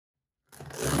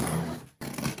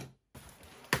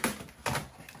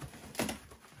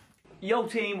Yo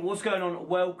team, what's going on?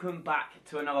 Welcome back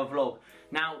to another vlog.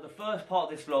 Now the first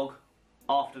part of this vlog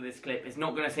after this clip is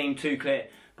not going to seem too clear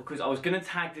because I was going to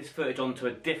tag this footage onto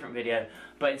a different video,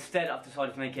 but instead I've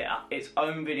decided to make it its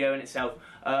own video in itself.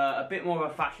 A bit more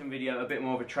of a fashion video, a bit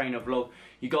more of a trainer vlog.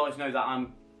 You guys know that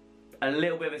I'm a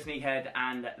little bit of a sneakerhead,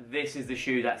 and this is the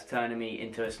shoe that's turning me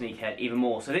into a sneakerhead even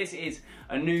more. So this is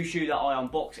a new shoe that I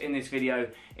unbox in this video.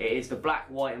 It is the black,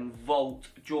 white and Volt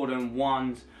Jordan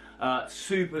 1's.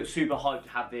 Super hyped to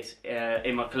have this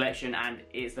in my collection, and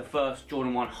it's the first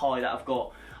Jordan 1 high that I've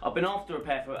got. I've been after a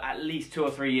pair for at least 2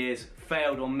 or 3 years,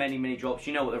 failed on many drops.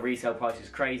 You know what, the resale price is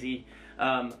crazy.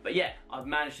 But yeah, I've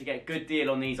managed to get a good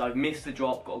deal on these. I've missed the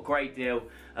drop, got a great deal.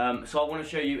 So I want to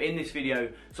show you in this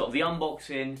video sort of the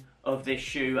unboxing of this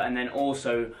shoe, and then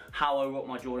also how I rock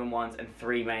my Jordan 1s and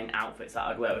 3 main outfits that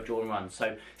I'd wear with Jordan 1s.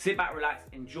 So sit back, relax,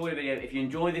 enjoy the video. If you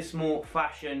enjoy this more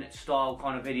fashion style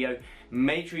kind of video,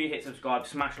 make sure you hit subscribe,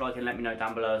 smash like, and let me know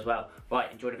down below as well.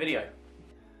 Right, enjoy the video.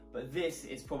 But this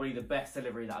is probably the best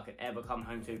delivery that I could ever come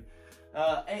home to.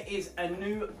 It is a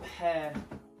new pair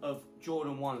of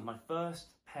Jordan 1s, my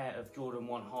first pair of Jordan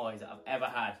 1 highs that I've ever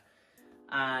had.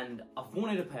 And I've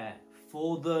wanted a pair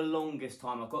for the longest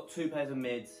time. I've got 2 pairs of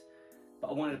mids, but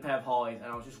I wanted a pair of highs,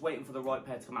 and I was just waiting for the right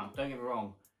pair to come out. Don't get me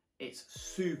wrong, it's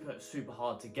super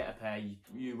hard to get a pair.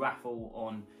 You raffle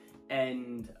on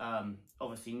End,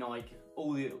 obviously Nike,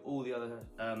 all the other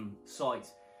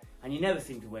sites, and you never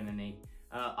seem to win any.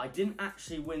 I didn't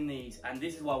actually win these, and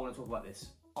this is why I want to talk about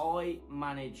this. I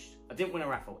didn't win a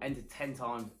raffle, entered 10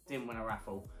 times, didn't win a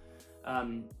raffle.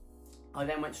 I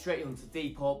then went straight onto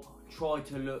Depop, tried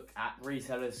to look at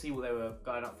resellers, see what they were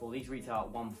going up for. These retail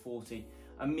at $140.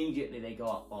 Immediately they go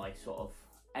up by sort of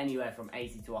anywhere from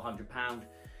 £80 to £100.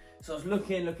 So I was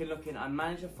looking, I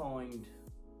managed to find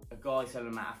a guy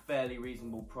selling them at a fairly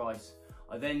reasonable price.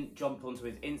 I then jumped onto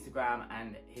his Instagram,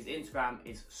 and his Instagram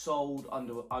is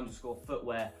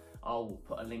sold_footwear. I'll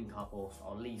put a link up, or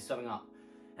I'll leave something up.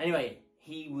 Anyway,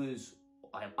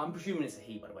 I'm presuming it's a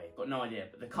he, by the way, I've got no idea,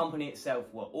 but the company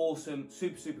itself were awesome,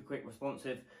 super quick,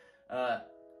 responsive.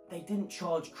 They didn't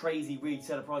charge crazy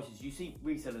reseller prices. You see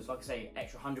resellers, like I say,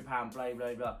 extra £100,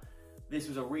 blah. This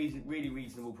was a really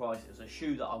reasonable price. It was a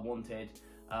shoe that I wanted,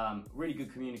 really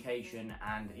good communication,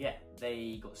 and yeah,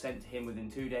 they got sent to him within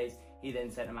 2 days. He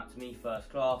then sent them out to me first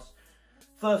class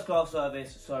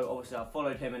service. So obviously I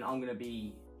followed him, and I'm gonna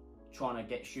be trying to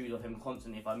get shoes off him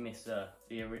constantly if I miss the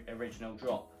original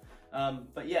drop.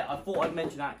 But yeah, I thought I'd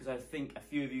mention that because I think a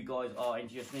few of you guys are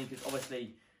into your sneakers.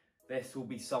 Obviously, this will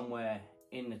be somewhere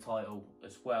in the title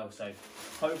as well. So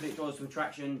hopefully it draws some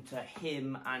traction to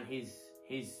him and his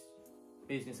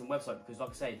business and website, because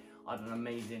like I say, I had an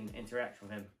amazing interaction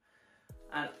with him.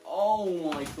 And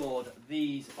oh my god,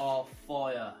 these are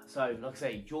fire. So like I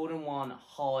say, Jordan 1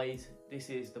 highs. This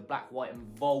is the black, white and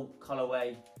Volt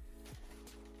colorway.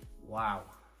 Wow.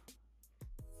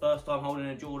 First time holding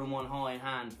a Jordan 1 high in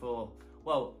hand for,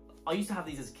 well, I used to have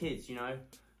these as kids, you know,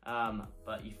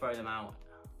 but you throw them out.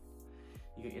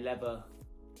 You got your leather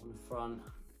on the front.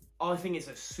 I think it's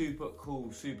a super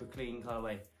cool, super clean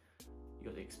colorway. You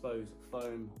got the exposed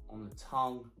foam on the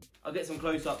tongue. I'll get some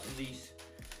close-ups of these.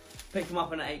 Picked them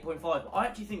up in an 8.5. I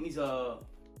actually think these are,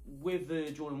 with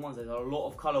the Jordan 1s, there's a lot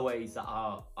of colorways that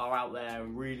are out there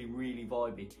and really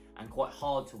vibey and quite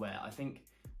hard to wear. I think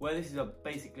where this is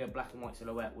basically a black and white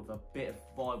silhouette with a bit of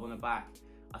vibe on the back,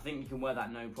 I think you can wear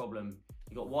that no problem.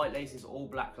 You got white laces, all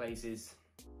black laces.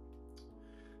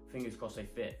 Fingers crossed they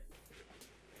fit.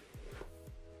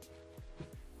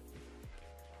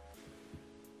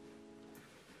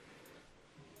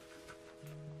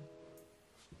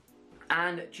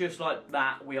 And just like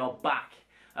that, we are back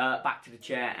to the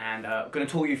chair, and going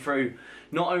to talk you through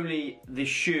not only the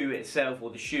shoe itself, or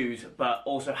the shoes, but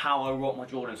also how I rock my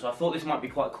Jordans. So I thought this might be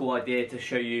quite a cool idea to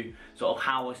show you sort of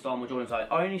how I style my Jordans. I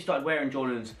only started wearing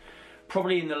Jordans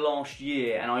probably in the last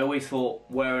year, and I always thought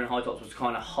wearing high tops was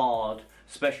kind of hard,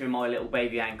 especially with my little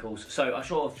baby ankles. So I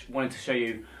sort of wanted to show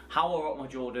you how I rock my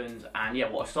Jordans, and yeah,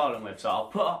 what I style them with. So I'll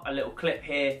put up a little clip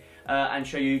here and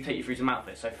take you through some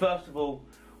outfits. So first of all,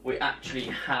 we actually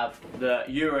have the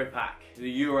Euro pack,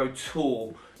 the Euro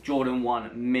Tour Jordan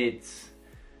 1 mids.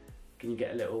 Can you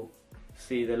get a little,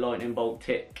 see the lightning bolt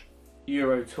tick,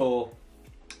 Euro Tour.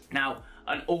 Now,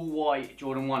 an all white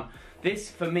Jordan 1. This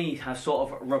for me has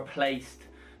sort of replaced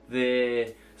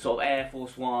the sort of Air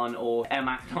Force 1 or Air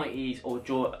Max 90s or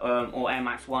Air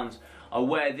Max 1s. I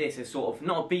wear this as sort of,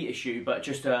 not a beater shoe, but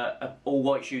just a all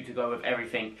white shoe to go with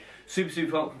everything.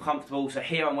 Super comfortable. So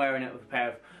here I'm wearing it with a pair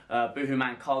of Boohoo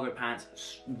Man cargo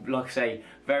pants. Like I say,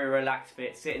 very relaxed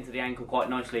fit, sit into the ankle quite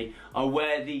nicely. I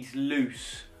wear these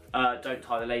loose, don't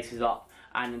tie the laces up,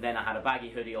 and then I had a baggy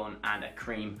hoodie on and a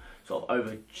cream sort of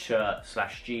over shirt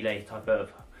slash gilet type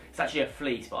of, it's actually a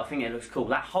fleece, but I think it looks cool.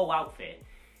 That whole outfit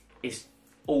is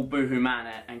all Boohoo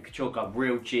Man and Couture Club,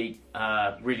 real cheap,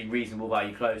 really reasonable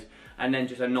value clothes, and then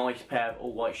just a nice pair of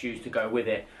all white shoes to go with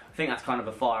it. I think that's kind of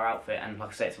a fire outfit, and like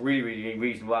I said, it's a really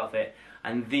reasonable outfit,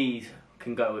 and these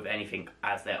can go with anything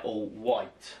as they're all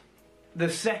white. The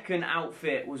second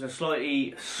outfit was a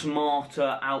slightly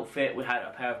smarter outfit. We had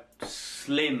a pair of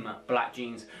slim black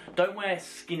jeans. Don't wear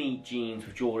skinny jeans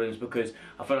with Jordans, because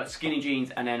I feel like skinny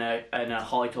jeans and then a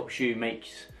high top shoe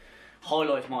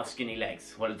highlights my skinny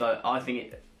legs. Well, I think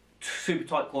it super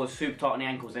tight cords, super tight on the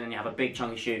ankles, and then you have a big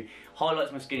chunky shoe.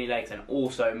 Highlights my skinny legs and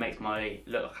also makes my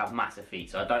look like I have massive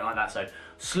feet, so I don't like that. So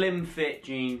slim fit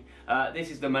jean.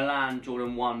 This is the Milan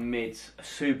Jordan 1 mids,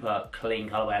 super clean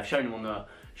colourway. I've shown them on the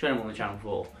channel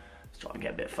before. Let's try and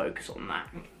get a bit of focus on that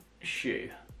shoe.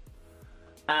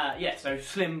 Yeah, so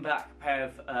slim black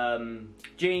pair of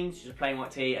jeans, just a plain white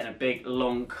tee and a big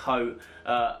long coat,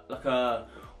 like a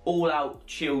all-out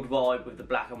chilled vibe with the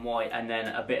black and white, and then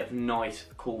a bit of nice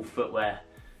cool footwear.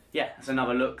 Yeah, that's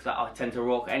another look that I tend to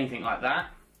rock, anything like that.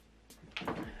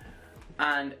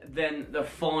 And then the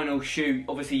final shoe,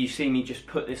 obviously you see me just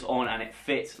put this on and it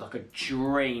fits like a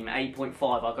dream.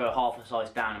 8.5, I go half a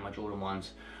size down in my Jordan 1s.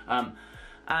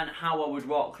 And how I would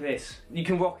rock this, you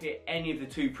can rock it any of the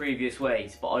two previous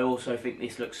ways, but I also think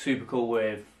this looks super cool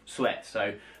with sweats.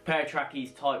 So pair of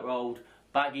trackies, tight rolled,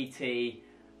 baggy tee,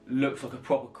 looks like a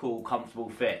proper cool, comfortable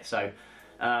fit. So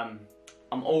I'm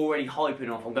already hyping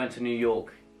off, I'm going to New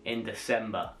York in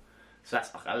December. So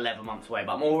that's like 11 months away,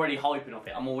 but I'm already hyping off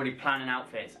it. I'm already planning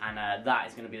outfits, and that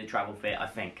is going to be the travel fit, I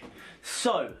think.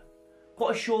 So,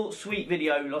 quite a short, sweet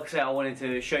video. Like I said, I wanted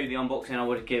to show you the unboxing. I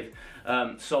would give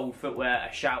Soul Footwear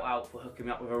a shout out for hooking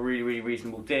me up with a really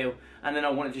reasonable deal. And then I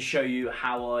wanted to show you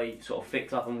how I sort of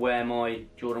fix up and wear my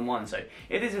Jordan 1. So,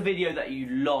 if there's a video that you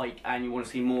like and you want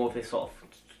to see more of this sort of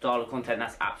style of content,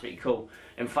 that's absolutely cool.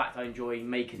 In fact, I enjoy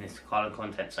making this kind of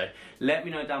content, so let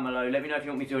me know down below. Let me know if you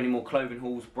want me to do any more clothing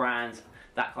hauls, brands,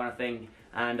 that kind of thing.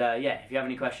 And yeah, if you have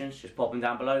any questions, just pop them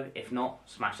down below. If not,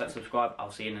 smash that subscribe.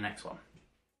 I'll see you in the next one.